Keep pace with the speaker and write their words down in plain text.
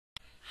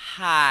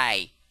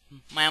Hi,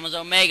 my name is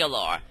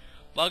Omegalore.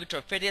 Welcome to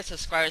a 50th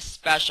subscriber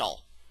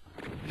special.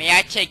 May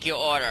I take your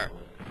order?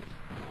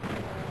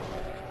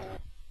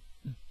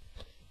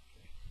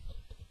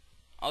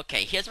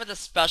 Okay, here's what the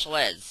special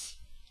is.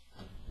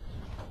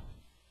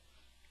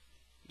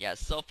 Yes,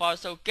 so far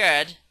so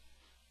good.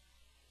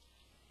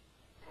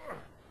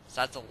 So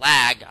that's a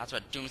lag, that's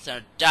what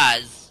Doomcenter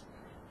does.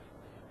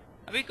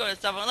 Let me go to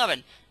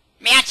 7-Eleven.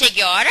 May I take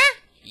your order?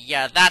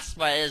 Yeah, that's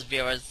what it is,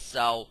 viewers,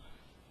 so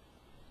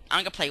I'm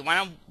gonna play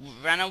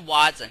random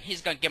wads and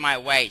he's gonna get my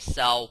way,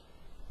 so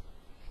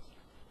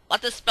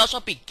let the special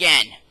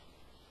begin.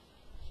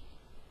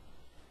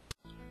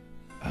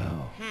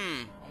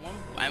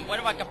 I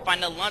wonder if I can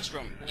find the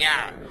lunchroom.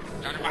 Yeah,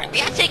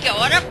 may I take your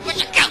order? But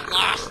you got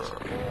lost.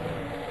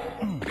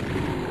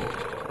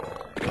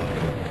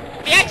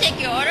 May I take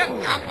your order?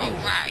 Come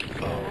away.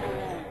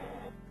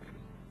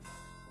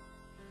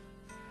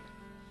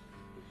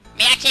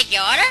 May I take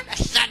your order? I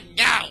said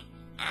no.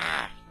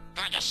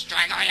 Going to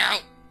strangle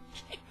you.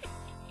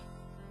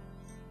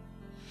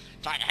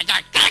 I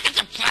gotta get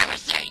some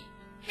privacy.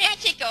 May I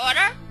take your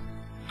order?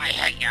 I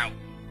hate you.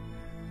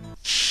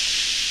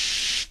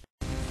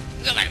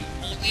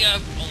 We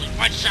have only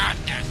one shot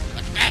at this.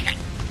 Let's make it.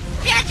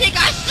 May I take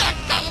our son?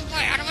 Go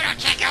away. I don't want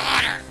to take your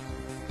order.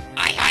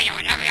 I hate you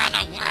in every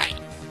other way.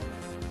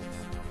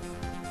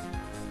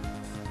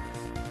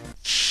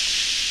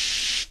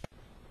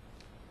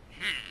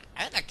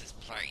 I like this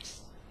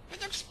place.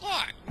 Let's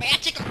explore. May I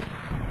take a...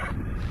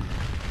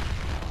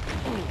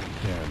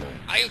 Damn it.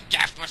 Are you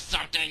deaf or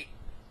something?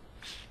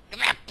 Give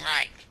me a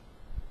break.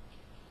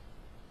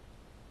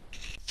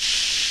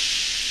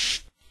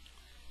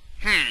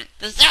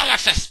 This all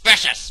looks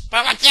suspicious,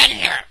 but what's in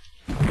here?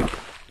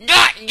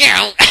 Not you!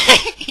 May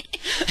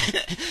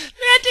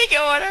I take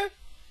your order?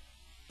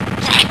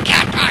 Why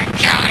can't I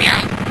kill you?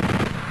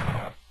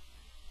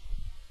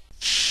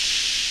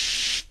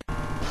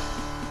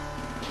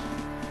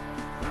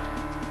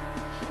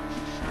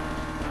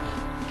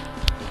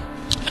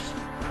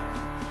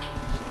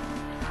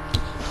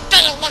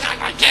 Doesn't look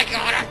like I take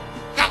your order!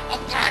 Go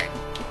away!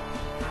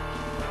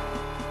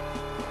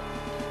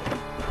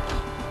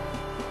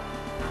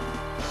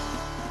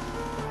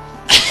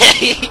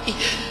 I'm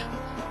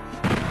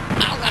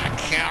gonna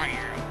kill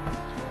you.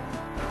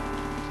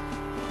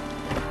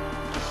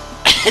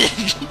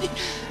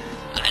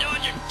 I don't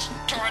want your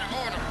toward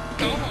order.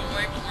 Go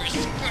away before I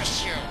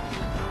squish you.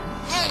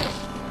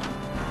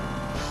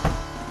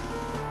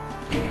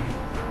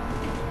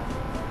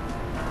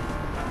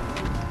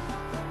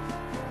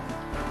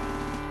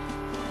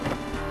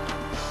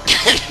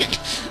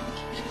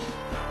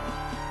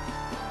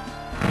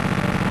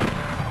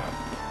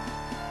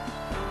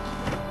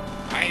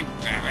 I'm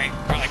very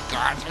really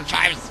guard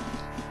sometimes.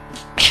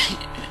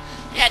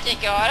 Yeah,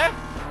 take your order.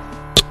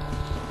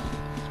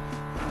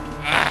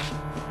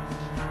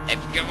 If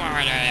you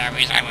order that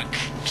means I would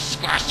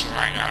squash you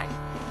right now.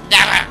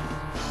 Never!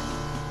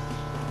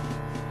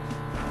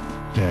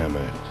 Damn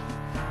it.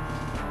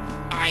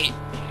 I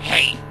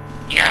hate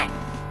you.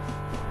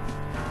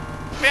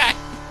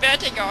 May I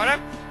take your order?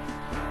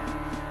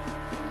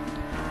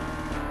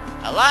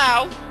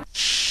 Hello?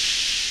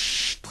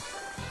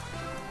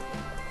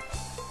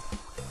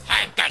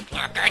 Hi, good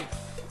looking.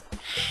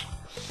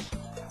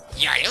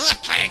 Yeah, you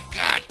look pretty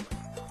good.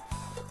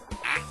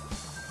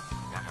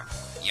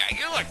 Yeah,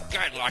 you look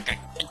good looking.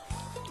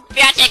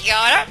 May I take your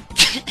order?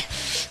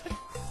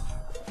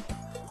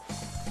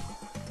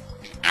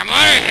 I'm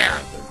out of here.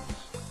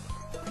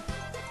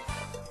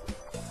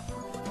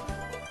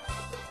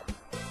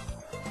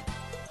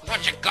 Why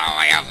don't you go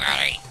away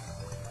already?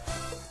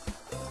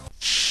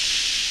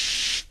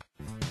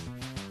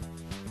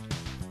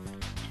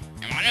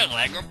 Am I a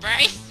Lego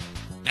base?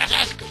 That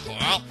is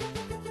cool.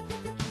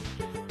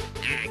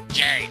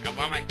 Jerry, a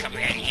woman come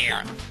in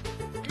here.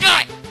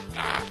 Good!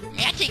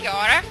 May I take your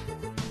order?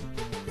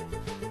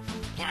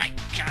 Why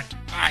can't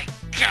I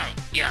kill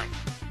you?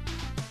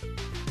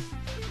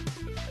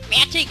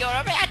 May I take your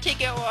order? May I take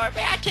your order?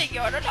 May I take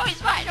your order? No,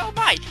 he's mine. No,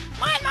 mine.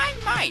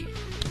 Mine.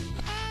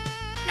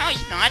 No,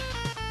 he's not.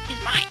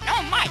 He's mine.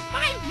 No, mine.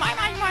 Mine. Why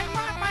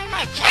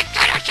can't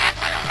I take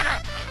my order?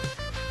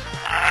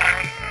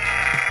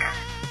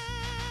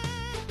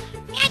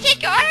 May I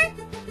take your order?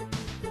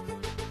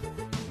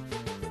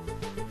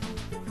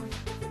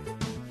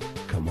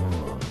 Come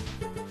on.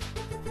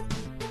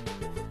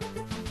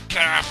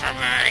 Get off of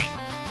me!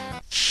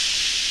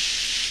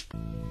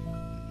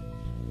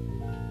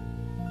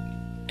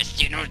 It's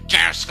the new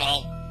Terror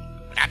Skull.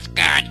 That's good.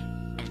 I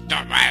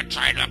thought I had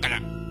tried looking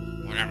at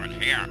whatever's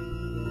here.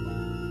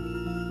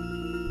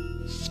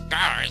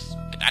 Scars?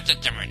 That's a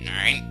different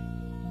name.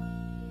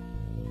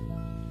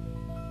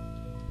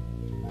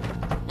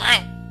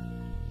 Well,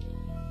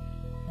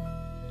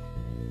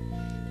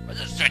 what's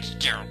the switch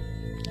do?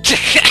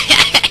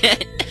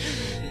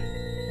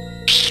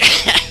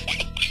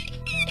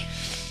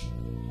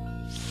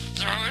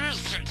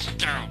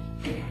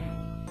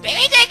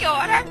 Baby, take your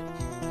order.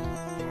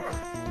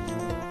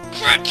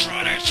 Quit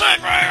trying to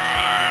take my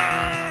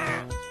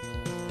order.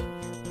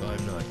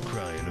 I'm not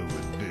crying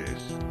over this.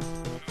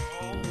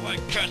 Why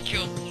can't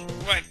you?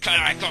 Why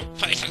can't I go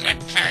places in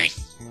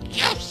peace?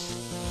 You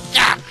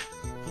suck!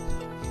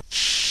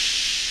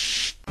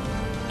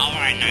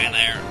 Alright, now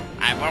there.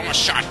 I have one more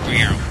shot for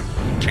you.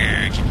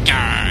 Prepare to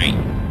die.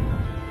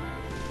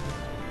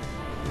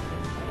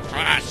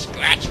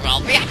 Scratch roll.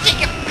 We have to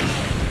get...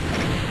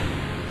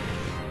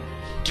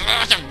 Do I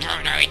have to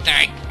ruin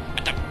everything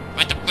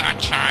with the blood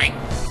trying?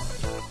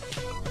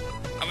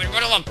 I'm in the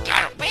middle of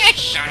battle. Man,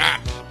 shut up!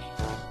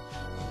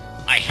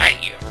 I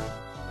hate you.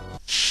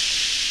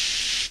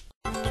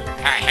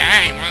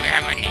 Hey, what do we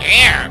have in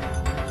here?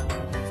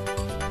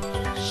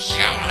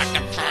 So like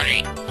the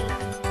party.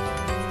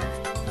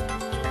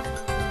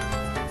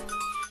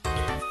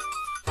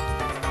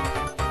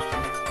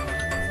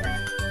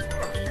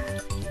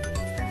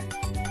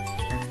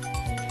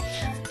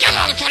 Get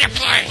on to the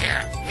play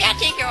here. May I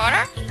take your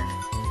order?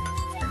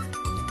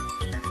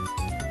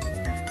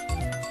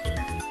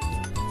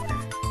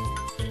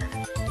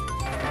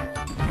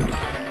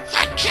 I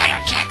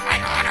can't take my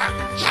order.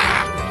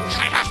 Yeah,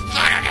 kind of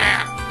fun in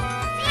here.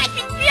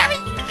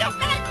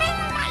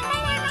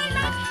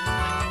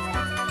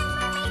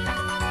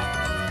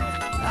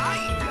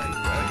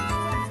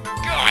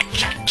 I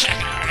can't take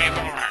it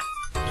anymore.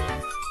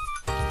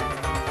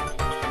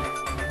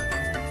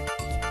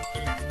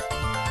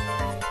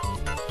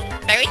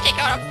 Maybe take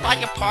out a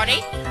like a party?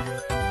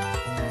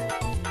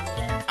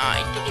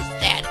 I think he's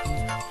dead.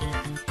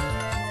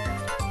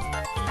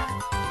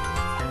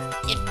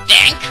 You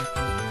think?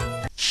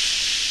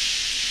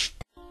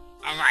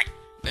 Alright,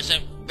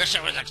 mission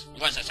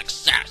was a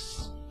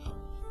success.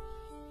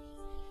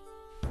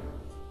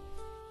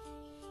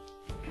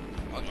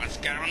 Well, let's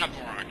get on the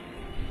board.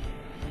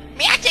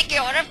 May I take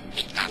your order?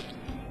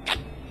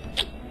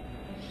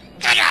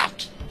 Get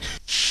out!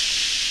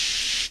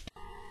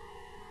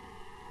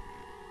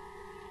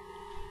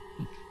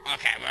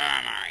 Okay, where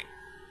am I?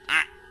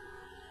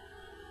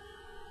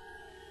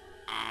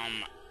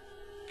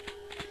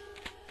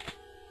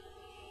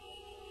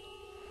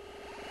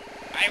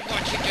 I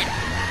want you to...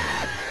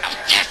 Oh,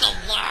 there's a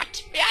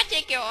lot! May I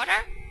take your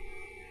order?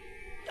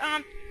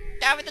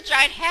 That with the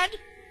giant head?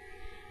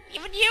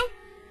 Even you?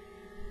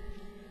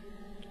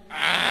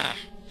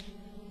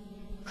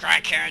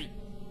 Crackhead,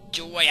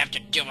 do I have to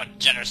do a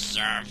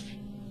Jitterserv?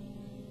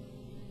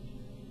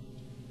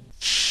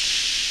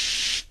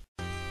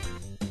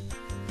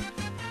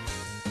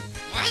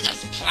 What is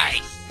this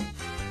place?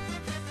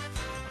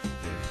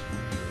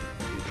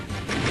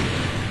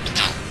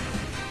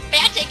 May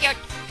I take your...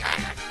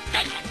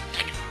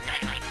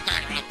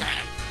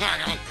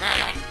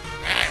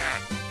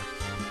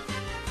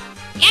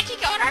 May I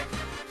take your order?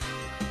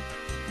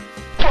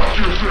 Fuck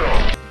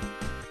yourself!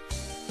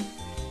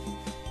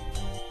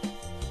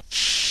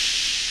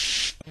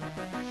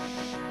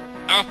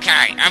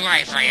 Okay, I'm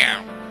ready for you.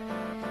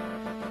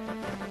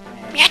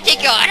 May I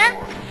take your order?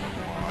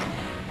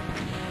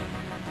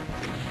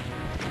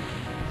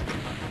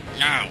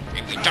 No,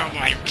 if you don't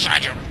want him try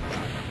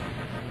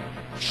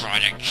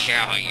to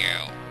kill you.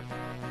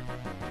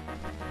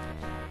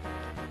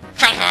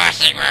 Come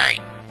harassing me!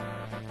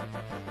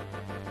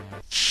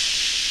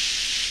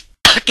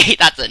 Okay,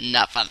 that's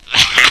enough of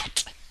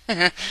that.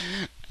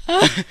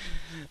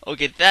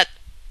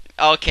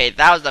 Okay,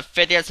 that was the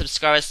 50th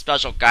subscriber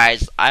special,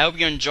 guys. I hope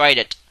you enjoyed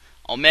it.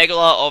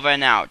 Omegalore over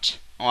and out.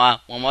 One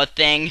more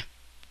thing.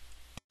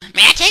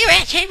 May I take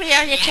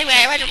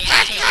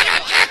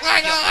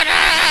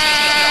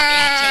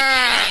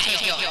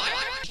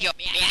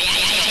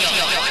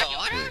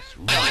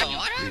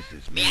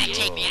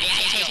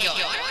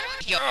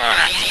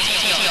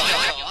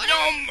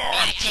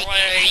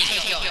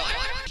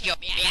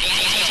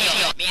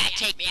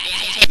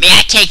May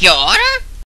I take your order?